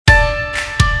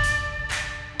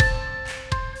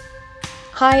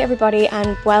Hi everybody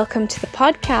and welcome to the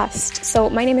podcast. So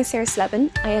my name is Sarah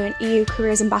Slevin. I am an EU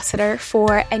Careers Ambassador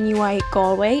for NUI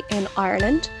Galway in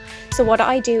Ireland. So what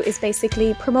I do is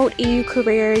basically promote EU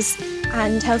careers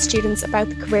and tell students about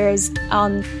the careers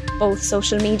on both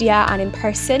social media and in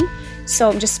person. So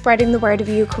I'm just spreading the word of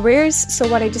EU careers. So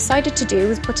what I decided to do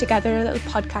is put together a little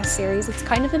podcast series. It's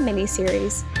kind of a mini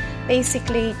series,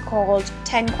 basically called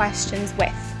 10 Questions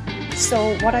With.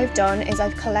 So what I've done is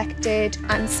I've collected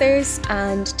answers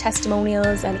and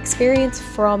testimonials and experience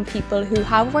from people who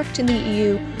have worked in the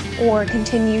EU or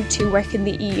continue to work in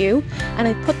the EU, and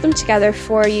I put them together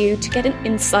for you to get an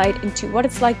insight into what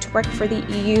it's like to work for the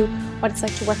EU, what it's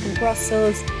like to work in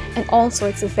Brussels and all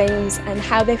sorts of things, and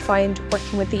how they find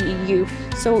working with the EU.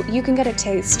 So you can get a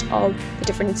taste of the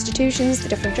different institutions, the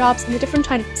different jobs and the different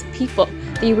types of people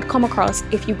that you would come across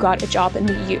if you got a job in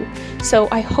the EU. So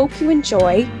I hope you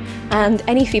enjoy, and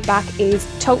any feedback is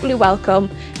totally welcome.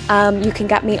 You can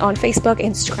get me on Facebook,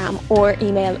 Instagram or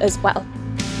email as well.